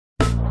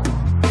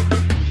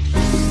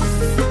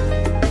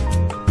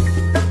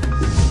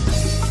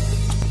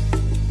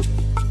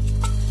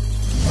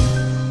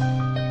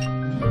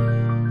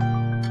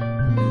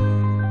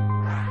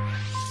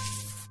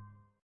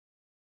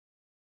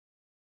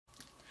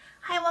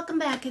Hi, welcome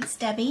back. It's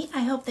Debbie.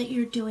 I hope that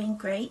you're doing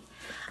great.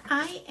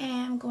 I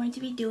am going to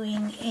be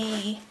doing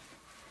a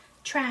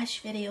trash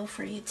video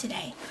for you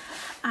today.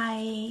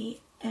 I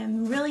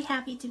am really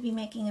happy to be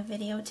making a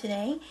video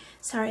today.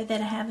 Sorry that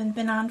I haven't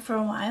been on for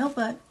a while,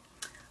 but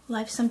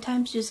life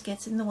sometimes just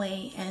gets in the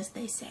way, as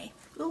they say.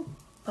 Ooh,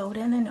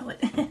 Bowden, I know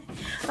it.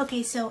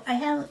 Okay, so I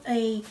have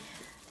a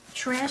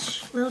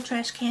little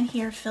trash can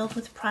here filled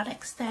with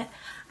products that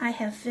I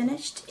have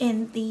finished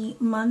in the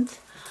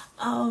month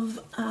of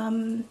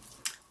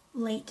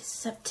late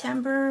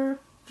September,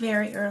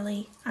 very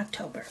early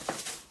October.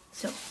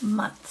 So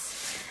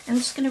months. I'm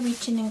just going to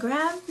reach in and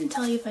grab and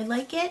tell you if I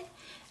like it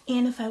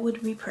and if I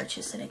would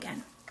repurchase it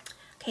again.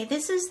 Okay,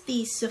 this is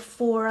the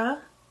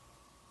Sephora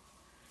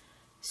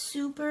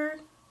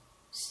Supreme,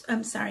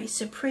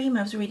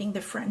 I was reading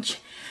the French,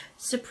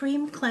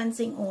 Supreme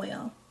Cleansing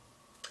Oil.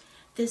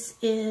 This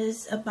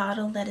is a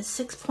bottle that is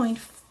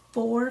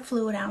 6.4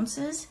 fluid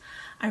ounces.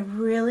 I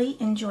really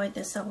enjoyed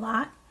this a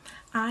lot.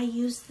 I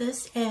use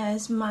this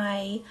as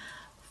my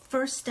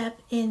first step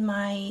in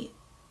my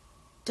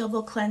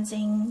double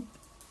cleansing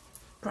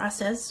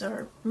process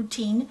or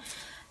routine,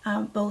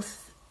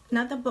 both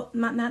not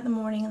the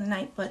morning and the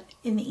night, but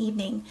in the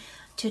evening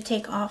to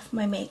take off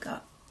my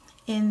makeup.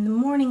 In the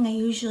morning, I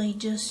usually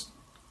just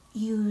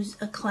use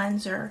a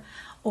cleanser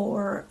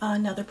or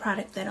another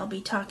product that I'll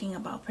be talking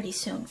about pretty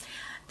soon.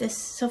 This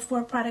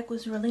Sephora product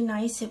was really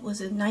nice. It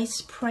was a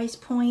nice price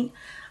point.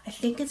 I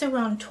think it's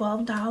around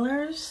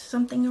 $12,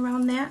 something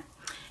around that.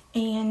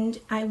 And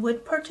I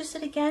would purchase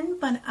it again,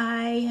 but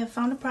I have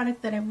found a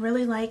product that I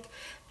really like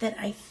that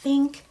I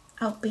think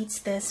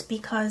outbeats this,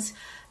 because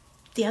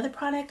the other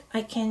product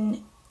I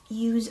can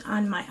use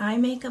on my eye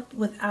makeup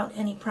without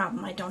any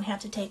problem. I don't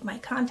have to take my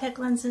contact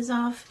lenses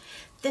off.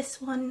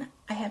 This one,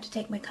 I have to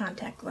take my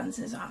contact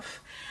lenses off.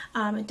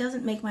 It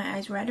doesn't make my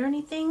eyes red or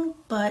anything,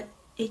 but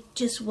it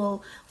just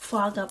will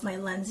fog up my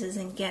lenses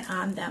and get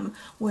on them,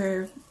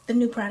 where the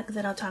new product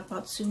that I'll talk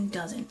about soon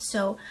doesn't.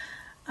 So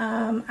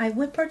I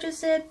would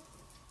purchase it,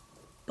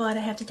 but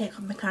I have to take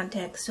off my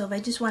contacts. So if I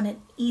just want it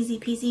easy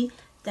peasy,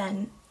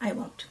 then I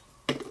won't.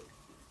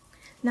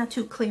 Not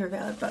too clear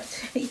though,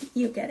 but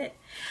you get it.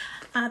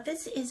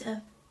 This is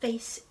a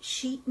face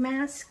sheet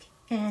mask,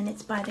 and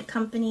it's by the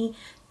company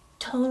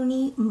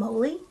Tony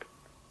Moly,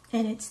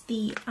 and it's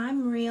the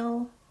I'm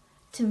Real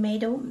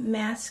Tomato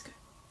Mask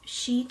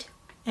Sheet,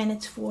 and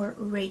it's for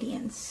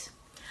radiance.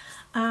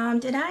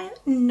 Did I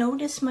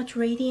notice much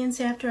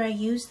radiance after I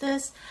used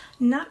this?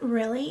 Not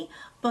really,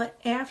 but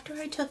after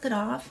I took it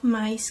off,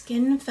 my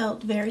skin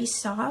felt very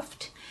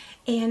soft,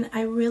 and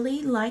I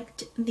really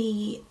liked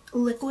the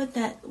liquid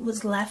that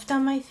was left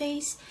on my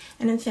face.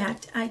 And in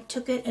fact, I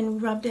took it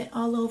and rubbed it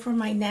all over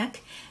my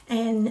neck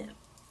and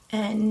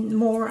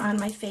more on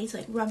my face,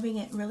 like rubbing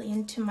it really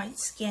into my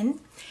skin,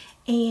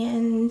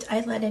 and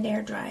I let it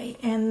air dry.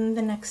 And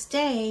the next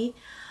day,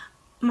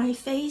 my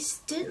face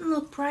didn't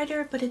look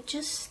brighter, but it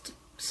just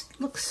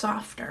looked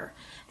softer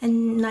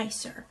and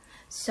nicer.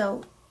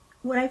 So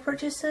would I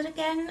purchase it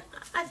again?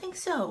 I think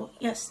so.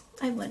 Yes,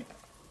 I would.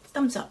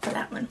 Thumbs up for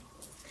that one.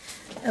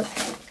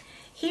 Okay,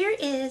 here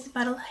is a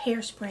bottle of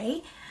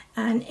hairspray,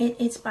 and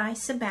it's by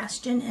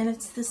Sebastian, and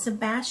it's the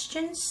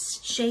Sebastian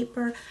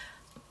Shaper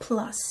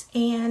Plus.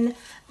 And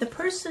the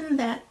person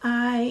that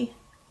the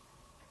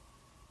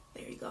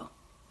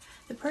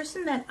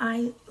person that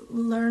I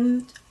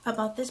learned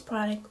about this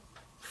product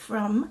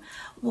from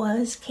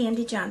was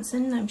Candy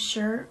Johnson. I'm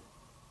sure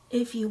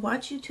if you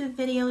watch YouTube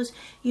videos,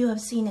 you have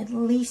seen at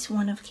least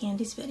one of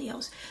Candy's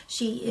videos.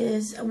 She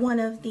is one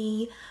of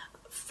the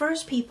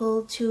first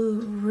people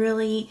to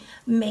really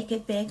make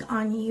it big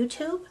on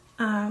YouTube,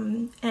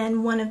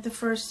 and one of the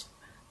first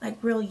like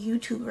real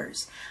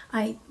YouTubers.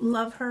 I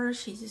love her.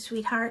 She's a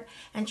sweetheart,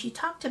 and she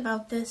talked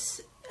about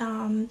this.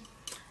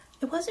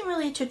 It wasn't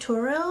really a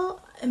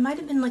tutorial. It might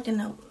have been like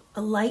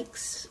a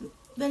likes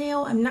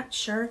video. I'm not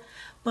sure,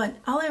 but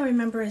all I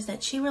remember is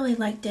that she really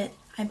liked it.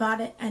 I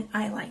bought it and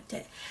I liked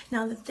it.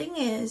 Now the thing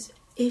is,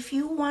 if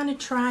you want to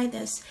try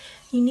this,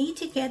 you need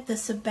to get the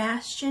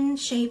Sebastian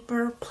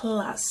Shaper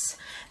Plus.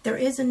 There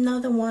is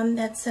another one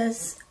that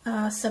says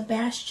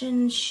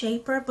Sebastian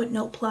Shaper but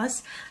no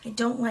plus. I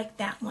don't like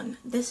that one.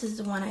 This is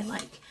the one I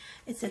like.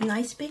 It's a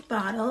nice big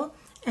bottle,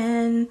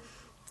 and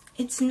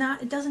it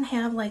doesn't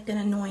have like an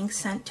annoying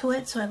scent to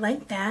it, so I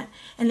like that,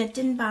 and it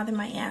didn't bother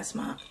my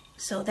asthma.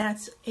 So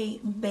that's a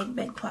big,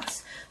 big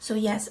plus. So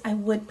yes, I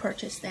would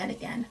purchase that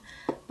again,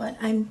 but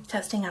I'm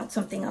testing out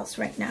something else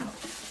right now.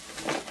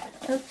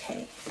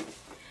 Okay,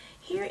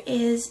 here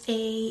is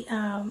a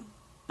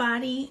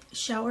body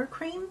shower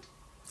cream,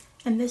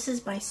 and this is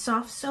by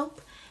Soft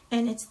Soap,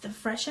 and it's the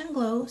Fresh and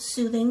Glow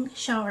Soothing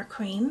Shower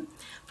Cream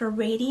for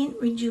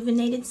radiant,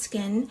 rejuvenated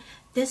skin.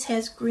 This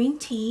has green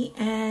tea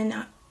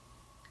and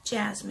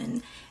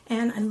jasmine,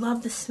 and I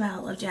love the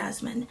smell of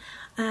jasmine.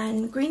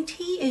 And green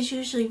tea is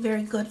usually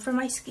very good for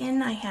my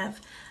skin. I have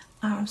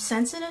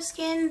sensitive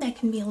skin that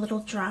can be a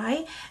little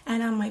dry,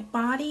 and on my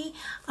body,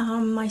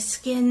 my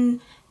skin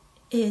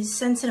is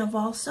sensitive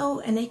also,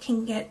 and it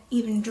can get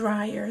even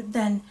drier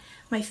than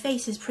my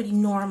face is pretty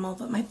normal,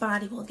 but my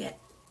body will get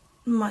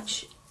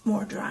much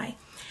more dry.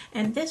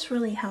 And this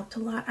really helped a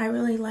lot. I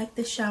really like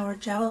the shower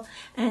gel,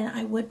 and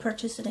I would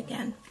purchase it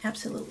again,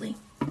 absolutely.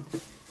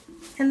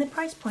 And the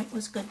price point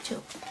was good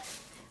too.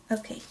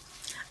 Okay,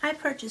 I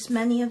purchased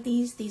many of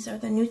these. These are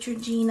the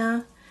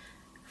Neutrogena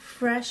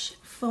Fresh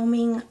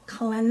Foaming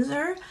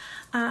Cleanser.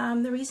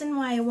 The reason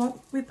why I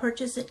won't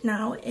repurchase it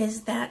now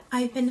is that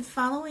I've been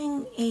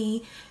following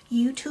a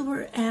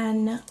YouTuber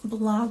and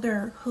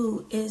blogger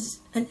who is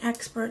an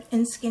expert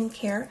in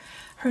skincare.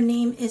 Her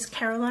name is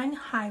Caroline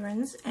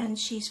Hirons, and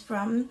she's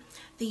from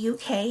the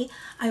UK.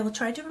 I will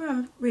try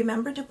to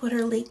remember to put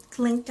her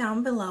link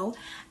down below.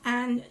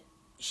 And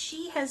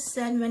she has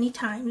said many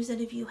times that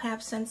if you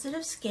have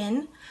sensitive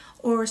skin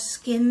or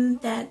skin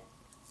that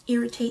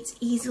irritates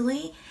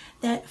easily,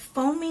 that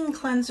foaming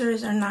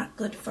cleansers are not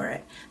good for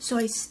it. So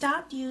I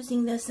stopped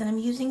using this and I'm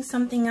using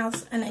something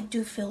else, and I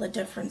do feel a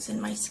difference in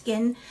my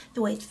skin,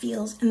 the way it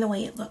feels and the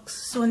way it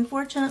looks. So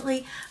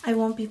unfortunately, I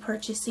won't be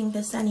purchasing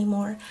this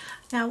anymore.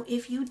 Now,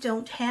 if you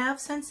don't have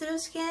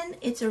sensitive skin,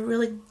 it's a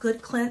really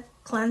good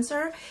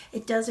cleanser.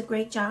 It does a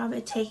great job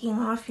at taking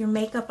off your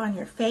makeup on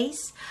your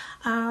face.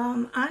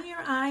 On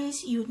your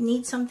eyes, you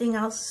need something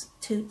else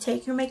to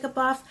take your makeup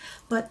off,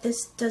 but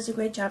this does a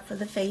great job for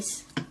the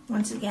face,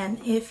 once again,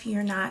 if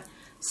you're not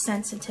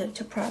sensitive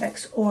to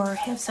products or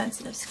have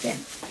sensitive skin.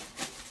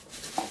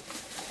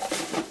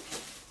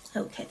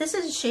 Okay, this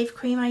is a shave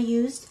cream I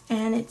used,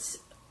 and it's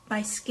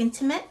by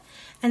Skintimate,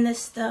 and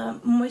this the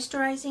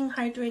moisturizing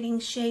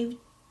hydrating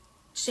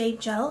shave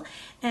gel,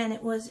 and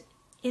it was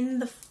in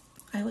the,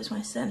 I always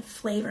want to say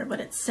flavor, but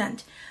it's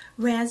scent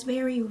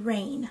Raspberry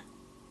Rain.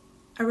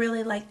 I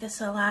really like this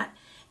a lot.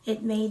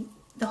 It made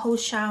the whole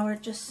shower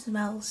just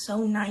smell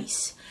so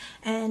nice,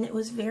 and it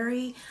was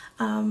very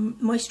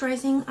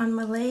moisturizing on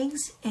my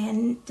legs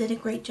and did a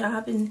great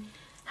job in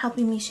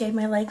helping me shave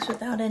my legs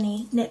without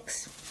any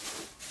nicks.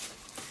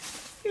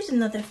 Here's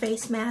another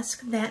face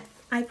mask that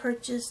I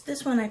purchased.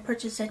 This one I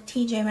purchased at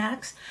TJ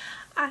Maxx.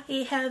 I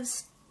have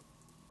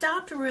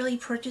stopped really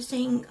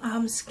purchasing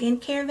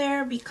skincare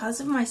there because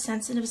of my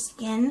sensitive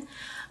skin.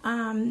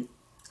 I'm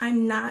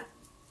not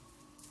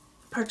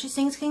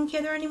purchasing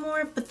skincare there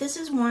anymore, but this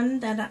is one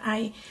that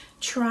I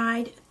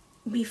tried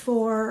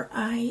before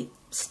I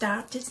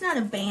stopped. It's not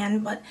a ban,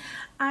 but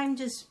I'm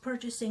just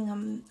purchasing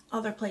them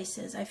other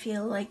places. I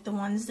feel like the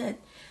ones that,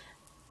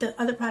 the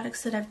other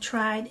products that I've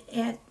tried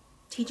at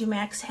TJ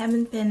Maxx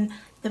haven't been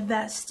the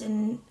best,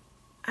 and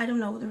I don't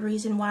know the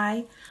reason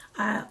why.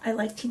 I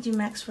like TJ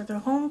Maxx for their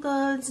home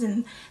goods,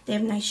 and they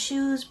have nice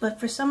shoes, but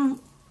for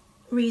some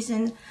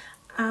reason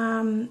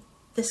the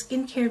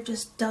skincare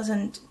just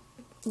doesn't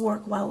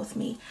work well with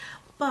me.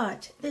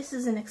 But this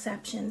is an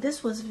exception.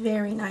 This was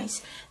very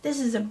nice. This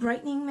is a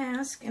brightening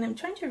mask, and I'm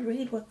trying to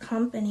read what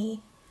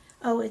company.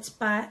 Oh, it's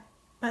by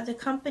the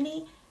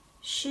company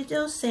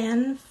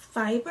Shidosan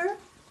Fiber.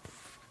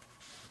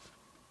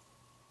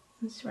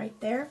 It's right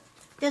there.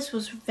 This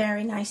was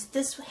very nice.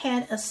 This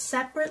had a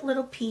separate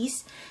little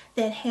piece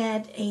that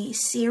had a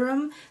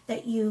serum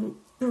that you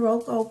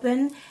broke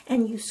open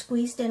and you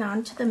squeezed it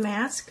onto the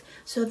mask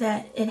so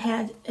that it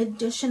had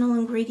additional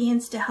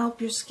ingredients to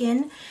help your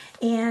skin.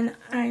 And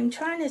I'm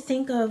trying to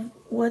think of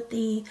what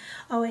the,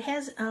 oh, it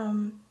has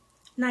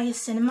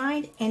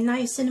niacinamide, and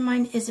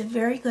niacinamide is a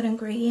very good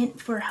ingredient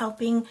for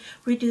helping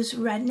reduce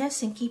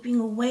redness and keeping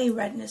away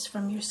redness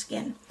from your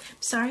skin.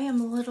 Sorry,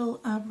 I'm a little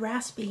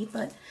raspy,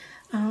 but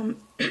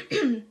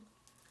the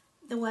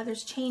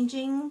weather's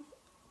changing.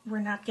 We're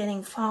not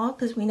getting fall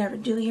because we never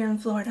do here in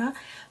Florida,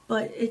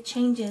 but it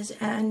changes,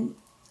 and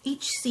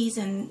each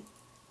season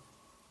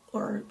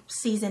or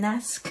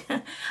season-esque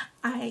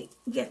I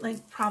get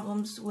like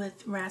problems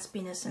with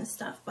raspiness and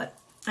stuff, but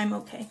I'm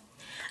okay.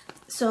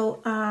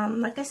 So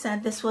like I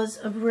said, this was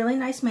a really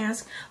nice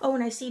mask. Oh,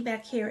 and I see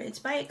back here it's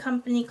by a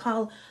company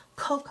called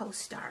Coco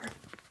Star.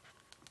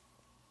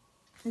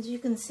 As you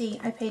can see,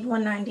 I paid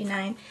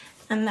 $1.99,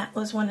 and that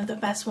was one of the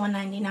best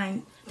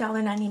 $1.99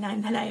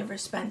 that I ever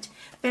spent.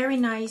 Very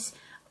nice,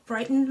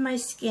 brightened my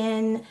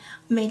skin,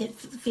 made it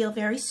feel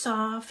very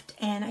soft,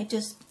 and I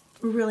just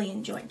really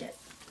enjoyed it.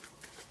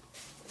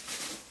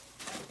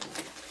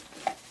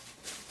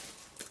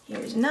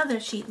 Here's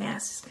another sheet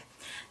mask.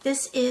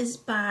 This is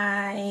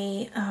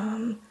by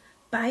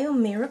Bio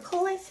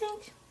Miracle, I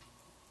think.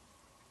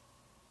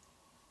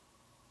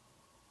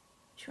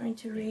 Trying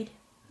to read.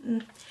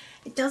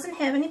 It doesn't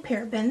have any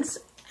parabens,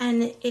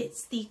 and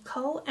it's the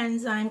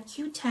Coenzyme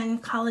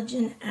Q10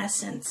 Collagen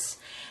Essence,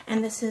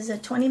 and this is a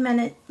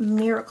 20-minute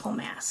miracle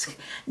mask.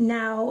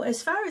 Now,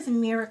 as far as a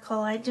miracle,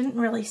 I didn't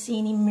really see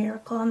any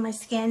miracle on my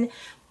skin,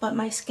 but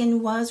my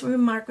skin was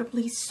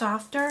remarkably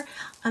softer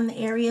on the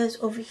areas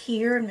over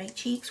here in my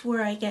cheeks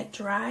where I get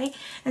dry,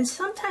 and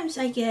sometimes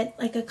I get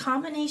like a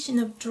combination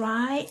of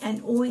dry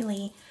and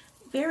oily,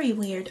 very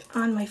weird,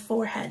 on my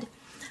forehead.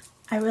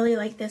 I really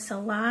like this a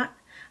lot.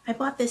 I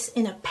bought this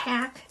in a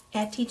pack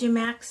at TJ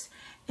Maxx,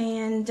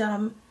 and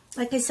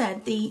like I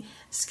said, the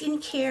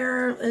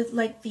skincare,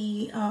 like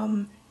the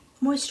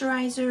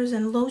moisturizers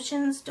and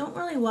lotions don't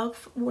really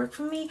work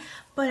for me,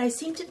 but I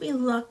seem to be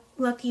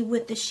lucky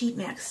with the sheet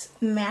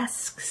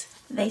masks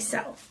they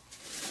sell.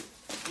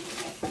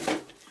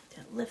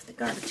 Lift the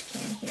garbage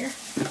can here.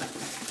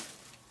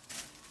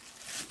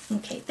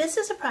 Okay, this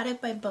is a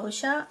product by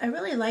Boscia. I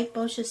really like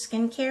Boscia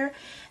skincare.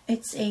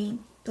 It's a, I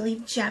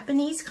believe,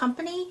 Japanese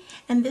company,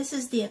 and this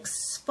is the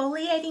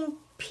exfoliating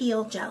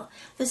peel gel.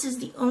 This is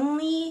the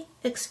only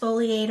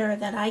exfoliator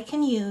that I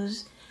can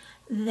use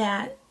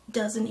that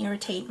doesn't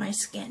irritate my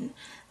skin.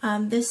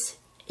 This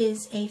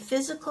is a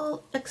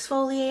physical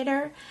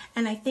exfoliator,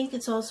 and I think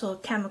it's also a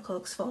chemical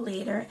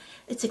exfoliator.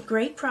 It's a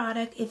great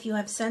product if you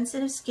have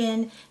sensitive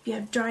skin, if you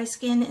have dry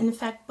skin. And in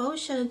fact,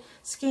 Boscia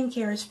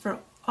skincare is for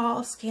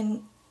all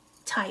skin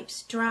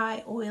types: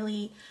 dry,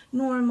 oily,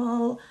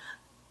 normal,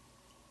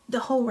 the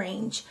whole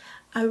range.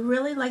 I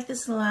really like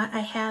this a lot.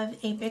 I have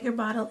a bigger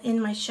bottle in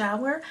my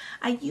shower.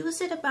 I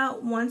use it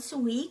about once a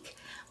week.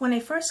 When I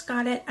first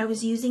got it, I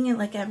was using it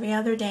like every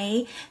other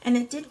day, and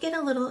it did get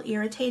a little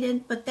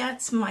irritated, but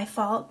that's my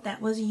fault.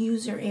 That was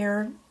user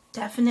error,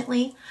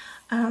 definitely,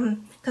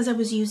 because I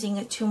was using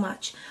it too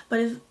much. But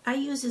if I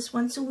use this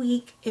once a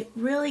week, it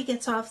really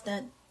gets off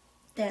that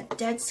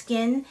dead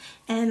skin,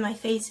 and my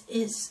face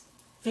is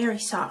very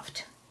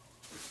soft.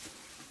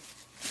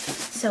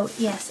 So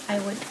yes, I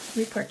would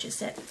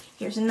repurchase it.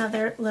 Here's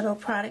another little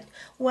product.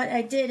 What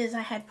I did is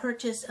I had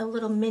purchased a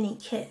little mini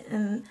kit,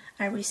 and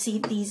I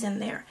received these in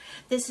there.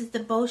 This is the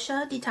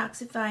Boscia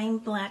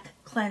Detoxifying Black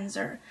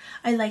Cleanser.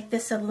 I like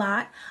this a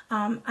lot.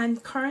 I'm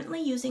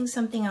currently using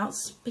something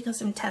else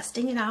because I'm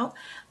testing it out,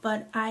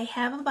 but I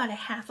have about a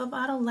half a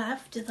bottle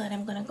left that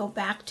I'm going to go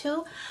back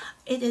to.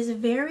 It is a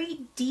very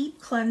deep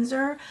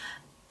cleanser.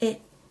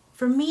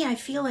 For me, I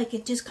feel like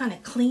it just kind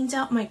of cleans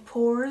out my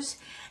pores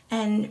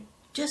and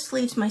just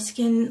leaves my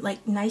skin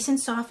like nice and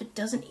soft. It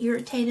doesn't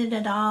irritate it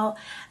at all,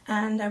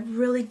 and I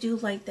really do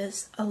like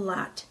this a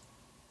lot.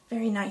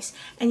 Very nice.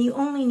 And you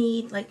only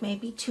need like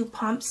maybe 2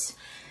 pumps.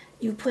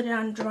 You put it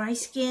on dry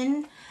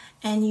skin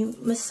and you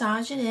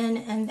massage it in,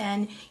 and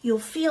then you'll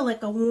feel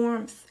like a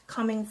warmth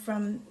coming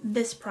from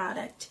this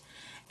product.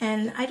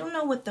 And I don't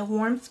know what the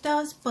warmth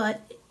does,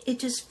 but it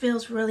just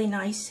feels really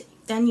nice.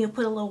 Then you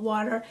put a little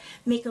water,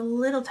 make a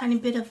little tiny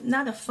bit of,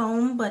 not a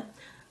foam, but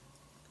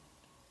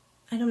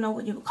I don't know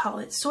what you would call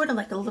it, sort of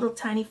like a little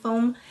tiny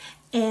foam,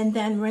 and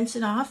then rinse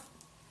it off.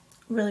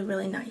 Really,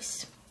 really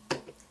nice.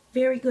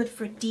 Very good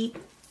for deep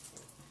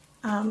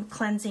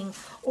cleansing,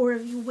 or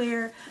if you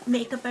wear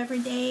makeup every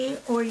day,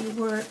 or you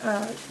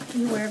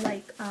wear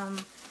like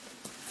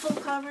full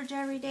coverage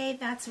every day,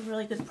 that's a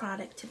really good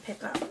product to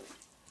pick up.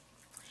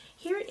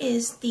 Here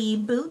is the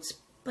Boots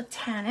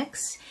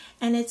Botanics,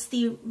 and it's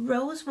the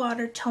Rose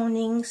Water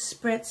Toning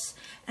Spritz,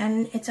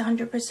 and it's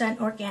 100%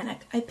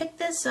 organic. I picked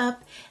this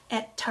up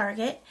at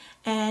Target,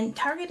 and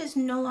Target is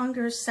no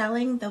longer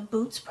selling the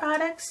Boots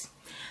products,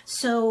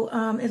 so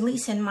at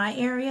least in my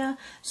area.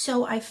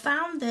 So I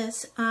found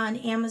this on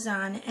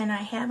Amazon, and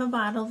I have a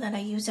bottle that I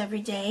use every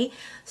day,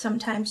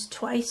 sometimes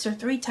twice or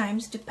 3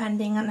 times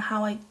depending on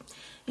how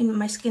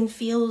my skin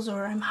feels,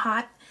 or I'm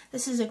hot.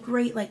 This is a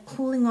great like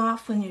cooling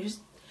off when your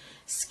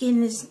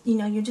skin is,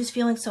 you're just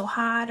feeling so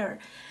hot, or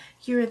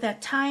you're at that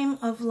time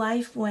of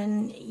life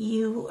when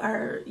you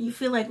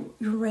feel like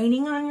you're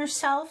raining on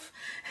yourself,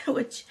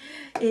 which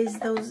is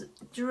those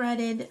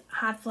dreaded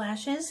hot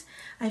flashes.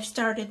 I've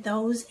started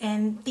those,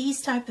 and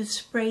these type of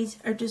sprays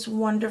are just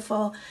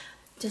wonderful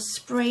to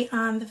spray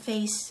on the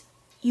face.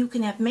 You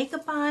can have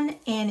makeup on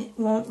and it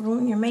won't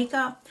ruin your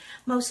makeup.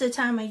 Most of the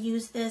time I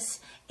use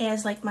this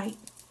as like my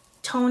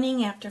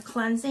toning after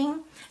cleansing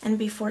and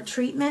before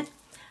treatment.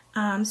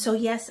 So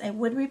yes, I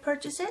would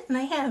repurchase it, and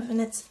I have, and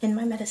it's in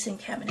my medicine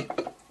cabinet.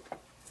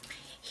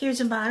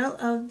 Here's a bottle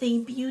of the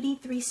Beauty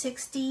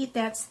 360,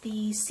 that's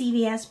the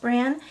CVS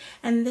brand,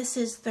 and this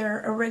is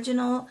their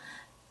original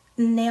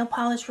nail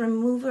polish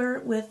remover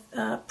with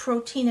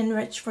protein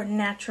enriched for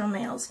natural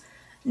nails.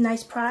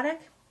 Nice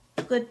product,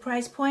 good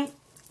price point,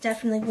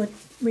 definitely would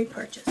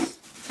repurchase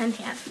and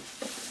have.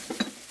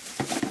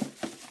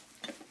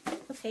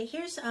 Okay,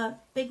 here's a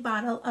big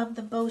bottle of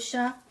the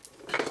Boscia.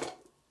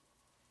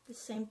 The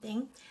same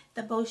thing,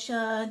 the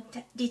Boscia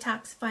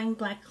Detoxifying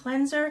Black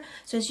Cleanser.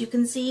 So as you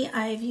can see,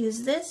 I've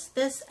used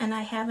this, and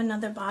I have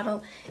another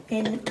bottle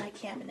in my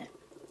cabinet.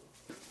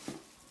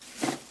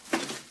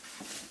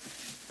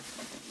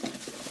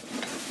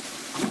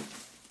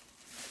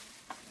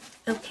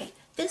 Okay,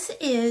 this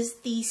is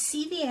the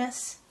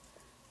CVS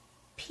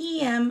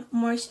PM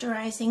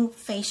Moisturizing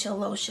Facial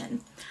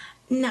Lotion.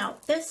 Now,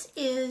 this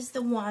is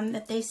the one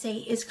that they say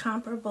is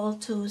comparable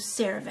to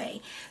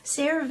CeraVe.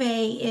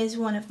 CeraVe is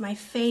one of my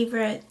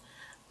favorite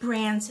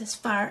brands as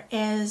far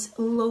as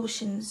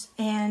lotions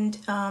and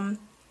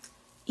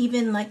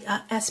even like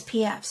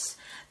SPFs.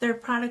 Their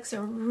products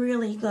are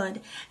really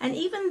good. And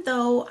even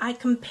though I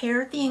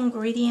compared the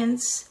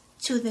ingredients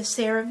to the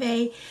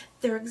CeraVe,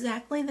 they're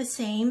exactly the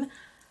same,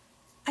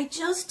 I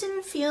just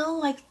didn't feel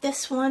like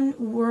this one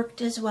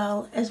worked as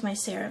well as my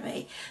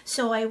CeraVe.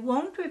 So I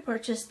won't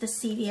repurchase the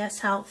CVS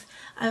Health.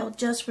 I'll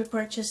just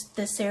repurchase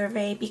the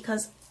CeraVe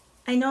because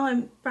I know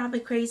I'm probably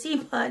crazy,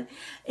 but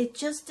it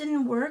just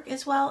didn't work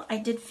as well. I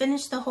did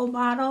finish the whole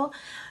bottle,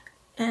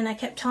 and I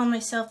kept telling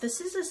myself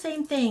this is the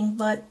same thing,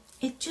 but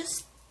it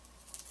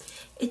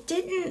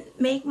didn't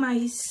make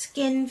my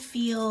skin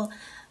feel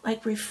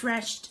like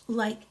refreshed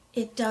like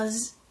it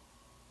does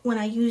when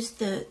I use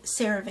the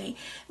CeraVe.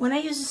 When I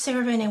use the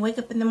CeraVe and I wake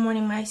up in the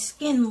morning, my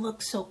skin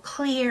looks so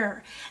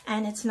clear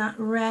and it's not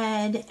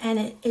red, and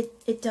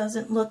it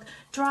doesn't look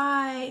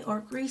dry or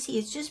greasy.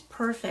 It's just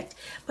perfect.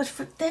 But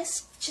for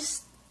this,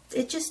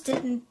 it just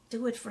didn't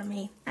do it for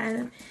me.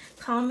 And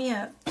call me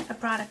a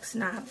product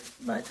snob,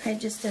 but I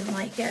just didn't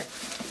like it.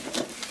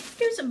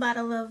 Here's a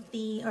bottle of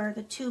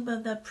the tube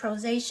of the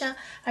rosacea.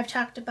 I've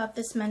talked about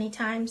this many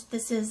times.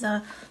 This is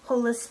a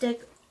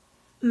holistic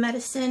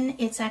medicine.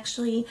 It's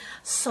actually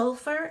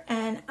sulfur,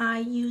 and I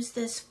use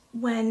this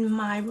when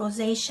my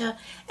rosacea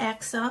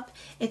acts up.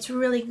 It's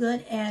really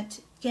good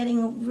at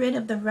getting rid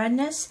of the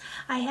redness.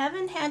 I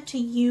haven't had to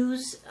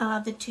use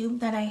the tube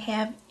that I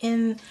have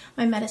in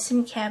my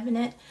medicine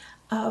cabinet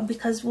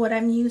because what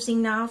I'm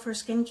using now for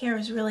skincare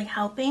is really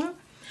helping,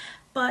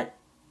 but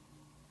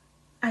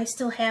I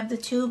still have the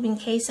tube in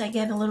case I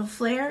get a little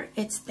flare.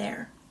 It's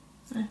there.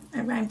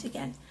 I rhymed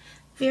again.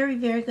 Very,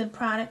 very good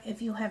product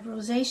if you have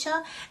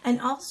rosacea,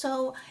 and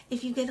also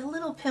if you get a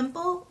little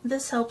pimple,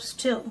 this helps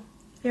too.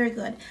 Very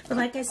good. But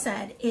like I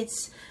said,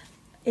 it's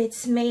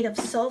made of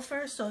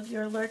sulfur, so if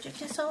you're allergic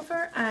to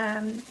sulfur,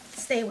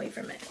 stay away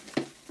from it.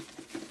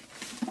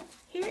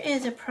 Here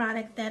is a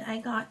product that I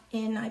got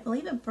in, I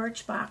believe, a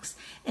Birchbox,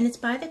 and it's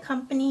by the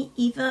company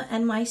Eva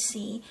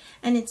NYC,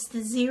 and it's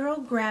the Zero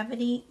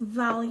Gravity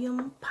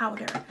Volume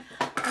Powder.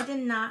 I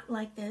did not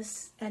like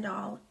this at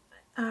all.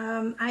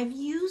 I've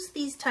used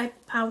these type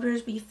of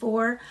powders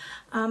before.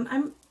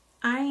 I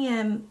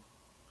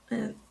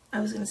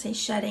was going to say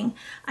shedding.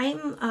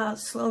 I'm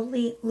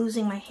slowly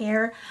losing my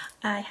hair.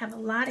 I have a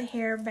lot of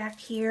hair back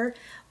here,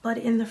 but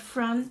in the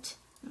front,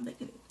 I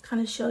can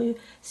kind of show you.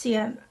 See,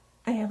 I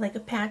have like a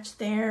patch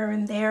there,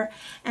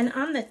 and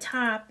on the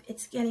top,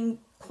 it's getting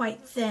quite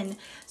thin.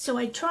 So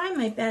I try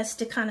my best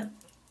to kind of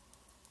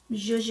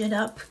zhuzh it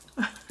up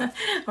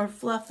or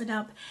fluff it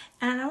up.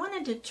 And I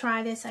wanted to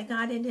try this. I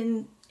got it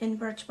in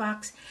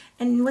Birchbox,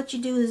 and what you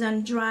do is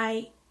on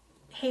dry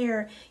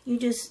hair, you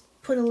just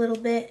put a little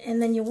bit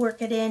and then you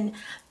work it in,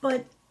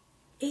 but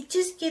it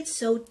just gets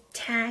so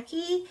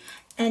tacky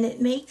and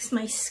it makes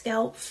my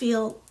scalp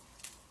feel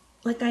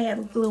like I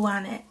have glue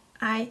on it.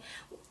 I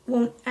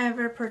won't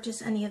ever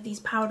purchase any of these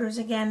powders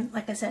again.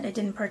 Like I said, I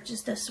didn't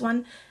purchase this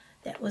one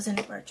that was in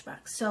a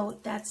Birchbox, so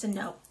that's a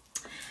no.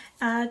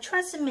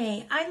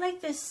 Tresemme, I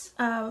like this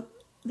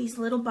these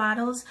little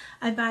bottles.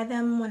 I buy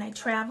them when I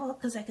travel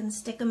because I can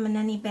stick them in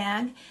any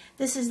bag.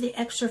 This is the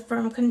extra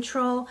firm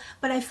control,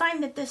 but I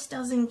find that this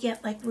doesn't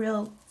get like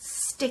real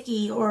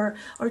sticky or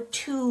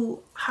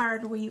too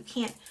hard where you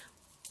can't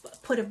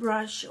put a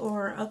brush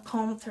or a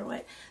comb through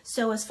it.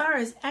 So as far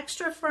as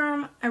extra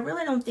firm, I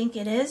really don't think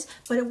it is,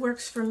 but it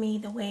works for me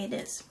the way it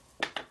is,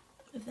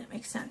 if that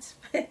makes sense.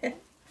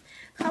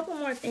 Couple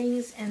more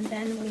things and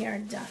then we are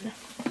done.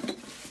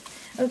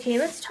 Okay,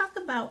 let's talk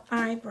about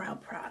eyebrow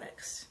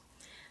products.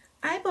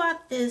 I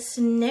bought this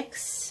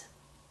NYX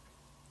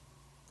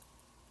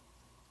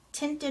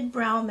Tinted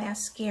Brow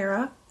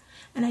Mascara,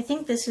 and I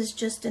think this is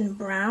just in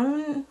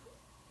brown.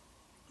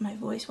 My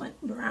voice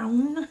went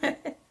brown.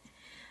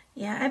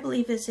 Yeah, I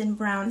believe it's in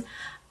brown.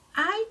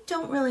 I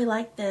don't really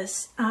like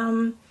this.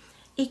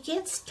 It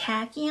gets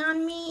tacky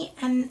on me,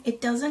 and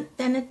it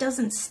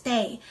doesn't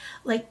stay.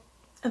 Like,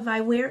 if I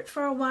wear it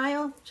for a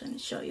while, I'm trying to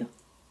show you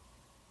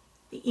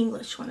the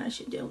English one I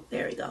should do.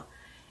 There we go.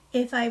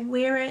 If I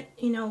wear it,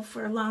 you know,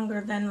 for longer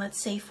than, let's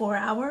say, 4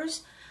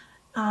 hours,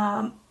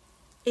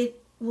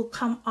 it will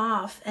come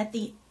off at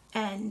the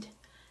end.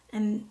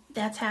 And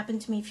that's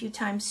happened to me a few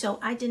times, so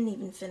I didn't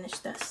even finish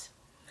this.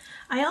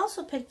 I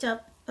also picked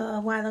up a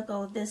while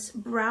ago this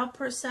Brow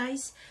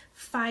Precise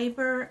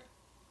Fiber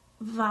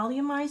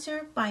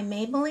Volumizer by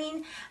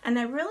Maybelline, and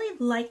I really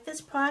like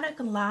this product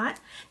a lot.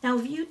 Now,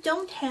 if you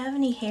don't have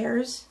any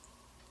hairs,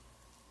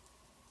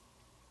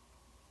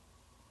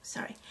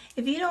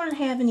 if you don't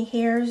have any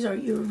hairs or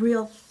you're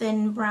real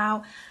thin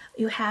brow,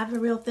 you have a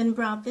real thin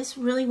brow, this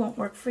really won't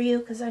work for you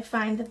because I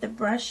find that the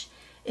brush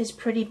is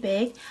pretty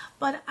big.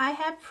 But I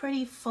have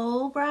pretty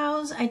full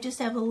brows. I just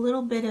have a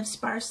little bit of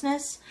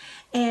sparseness,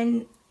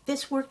 and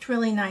this worked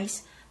really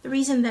nice. The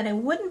reason that I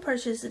wouldn't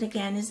purchase it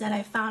again is that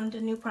I found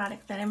a new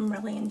product that I'm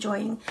really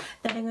enjoying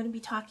that I'm going to be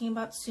talking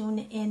about soon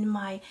in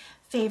my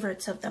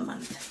favorites of the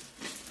month.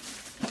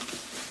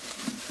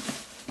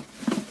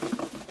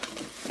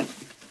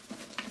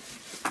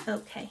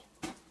 Okay,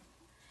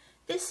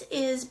 this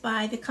is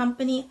by the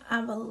company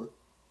Abalifka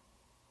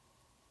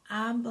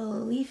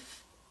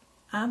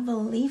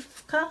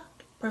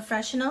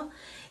Professional.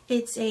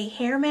 It's a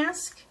hair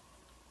mask.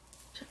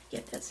 Try to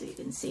get that so you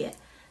can see it.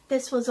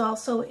 This was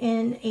also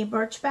in a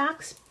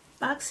Birchbox.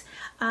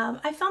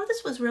 I found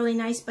this was really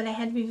nice, but I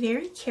had to be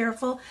very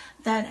careful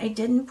that I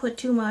didn't put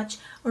too much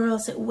or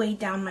else it weighed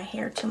down my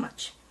hair too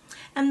much.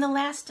 And the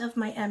last of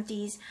my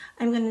empties,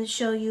 I'm going to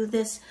show you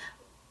this.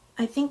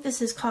 I think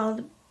this is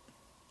called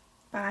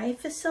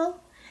Bifacil,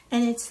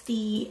 and it's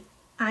the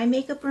eye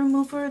makeup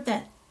remover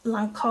that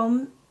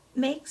Lancome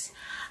makes.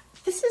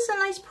 This is a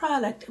nice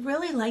product. I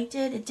really liked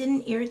it. It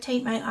didn't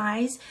irritate my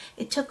eyes.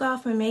 It took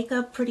off my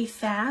makeup pretty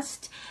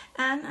fast,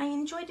 and I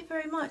enjoyed it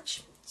very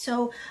much.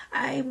 So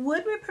I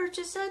would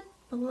repurchase it,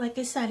 but like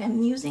I said,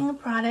 I'm using a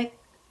product,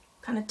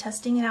 kind of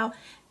testing it out,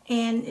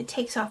 and it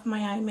takes off my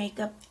eye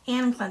makeup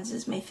and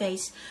cleanses my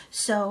face.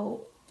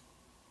 So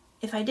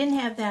if I didn't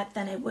have that,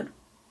 then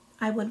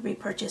I would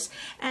repurchase.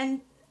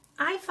 And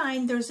I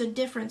find there's a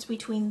difference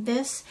between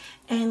this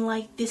and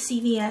like the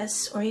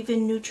CVS or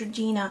even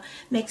Neutrogena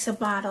makes a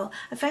bottle.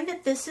 I find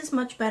that this is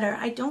much better.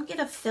 I don't get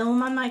a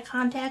film on my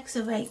contacts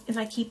if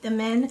I keep them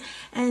in,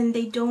 and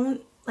they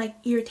don't like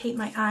irritate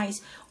my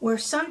eyes. Where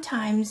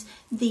sometimes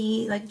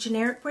the like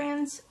generic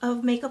brands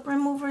of makeup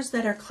removers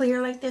that are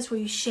clear like this, where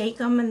you shake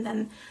them and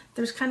then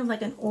there's kind of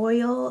like an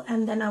oil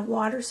and then a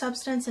water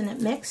substance and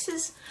it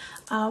mixes,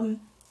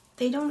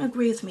 they don't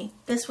agree with me.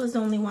 This was the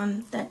only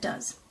one that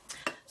does.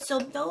 So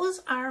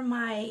those are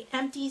my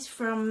empties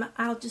from,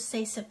 I'll just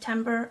say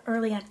September,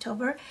 early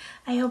October.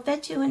 I hope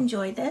that you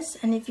enjoyed this,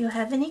 and if you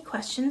have any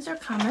questions or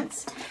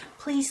comments,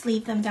 please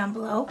leave them down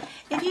below.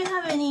 If you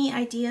have any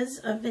ideas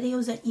of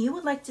videos that you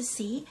would like to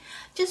see,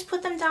 just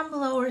put them down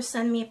below or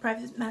send me a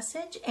private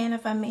message, and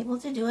if I'm able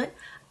to do it,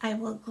 I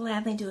will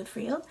gladly do it for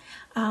you.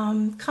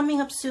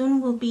 Coming up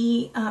soon will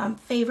be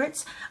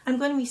favorites. I'm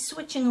going to be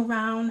switching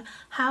around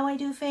how I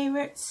do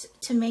favorites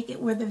to make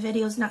it where the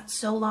video is not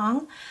so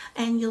long,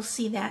 and you'll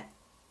see that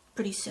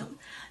pretty soon.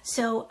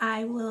 So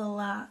I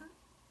will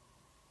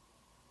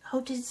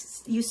hope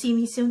you see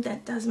me soon.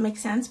 That doesn't make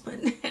sense,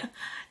 but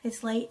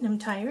it's late and I'm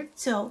tired.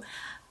 So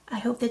I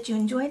hope that you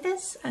enjoyed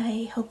this.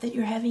 I hope that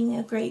you're having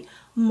a great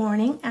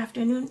morning,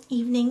 afternoon,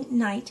 evening,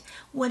 night,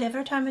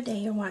 whatever time of day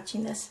you're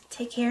watching this.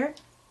 Take care.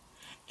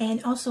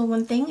 And also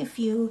one thing, if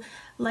you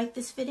like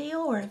this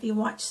video or if you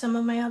watch some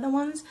of my other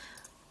ones,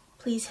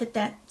 please hit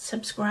that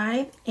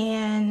subscribe,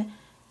 and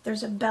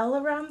there's a bell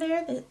around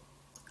there that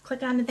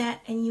click onto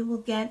that and you will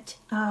get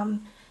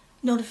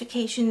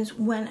notifications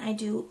when I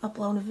do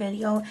upload a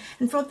video.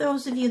 And for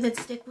those of you that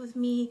stick with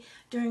me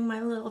during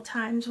my little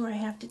times where I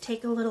have to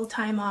take a little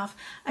time off,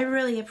 I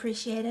really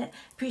appreciate it.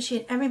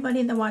 Appreciate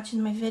everybody that watches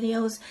my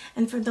videos,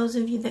 and for those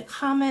of you that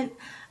comment,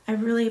 I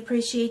really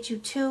appreciate you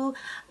too.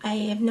 I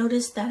have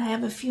noticed that I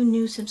have a few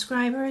new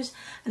subscribers,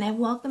 and I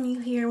welcome you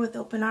here with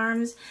open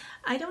arms.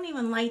 I don't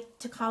even like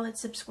to call it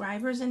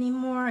subscribers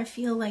anymore. I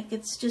feel like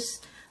it's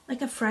just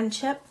like a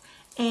friendship,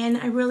 and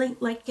I really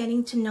like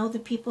getting to know the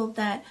people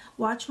that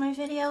watch my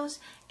videos,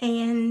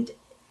 and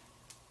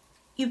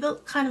you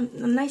build kind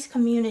of a nice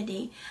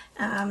community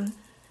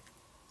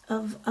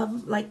of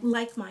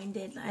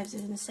like-minded. I was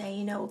going to say,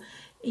 you know,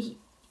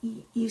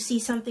 you see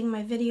something in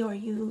my video, or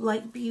you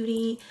like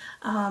beauty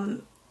and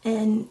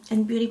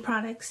beauty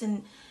products,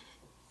 and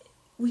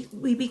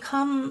we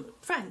become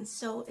friends.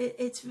 So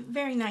it's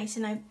very nice,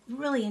 and I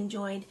really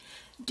enjoyed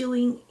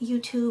doing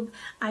YouTube.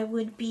 I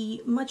would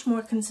be much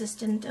more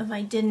consistent if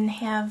I didn't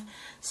have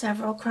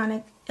several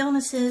chronic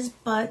illnesses,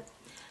 but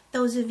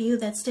those of you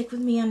that stick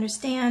with me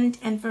understand,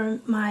 and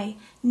for my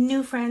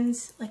new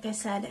friends, like I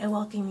said, I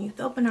welcome you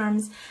with open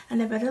arms,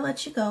 and I better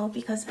let you go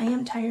because I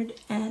am tired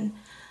and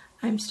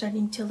I'm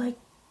starting to like,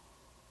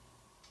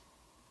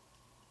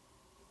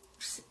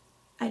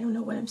 I don't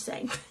know what I'm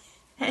saying.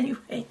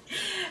 Anyway,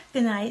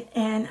 good night,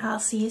 and I'll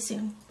see you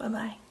soon.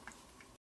 Bye-bye.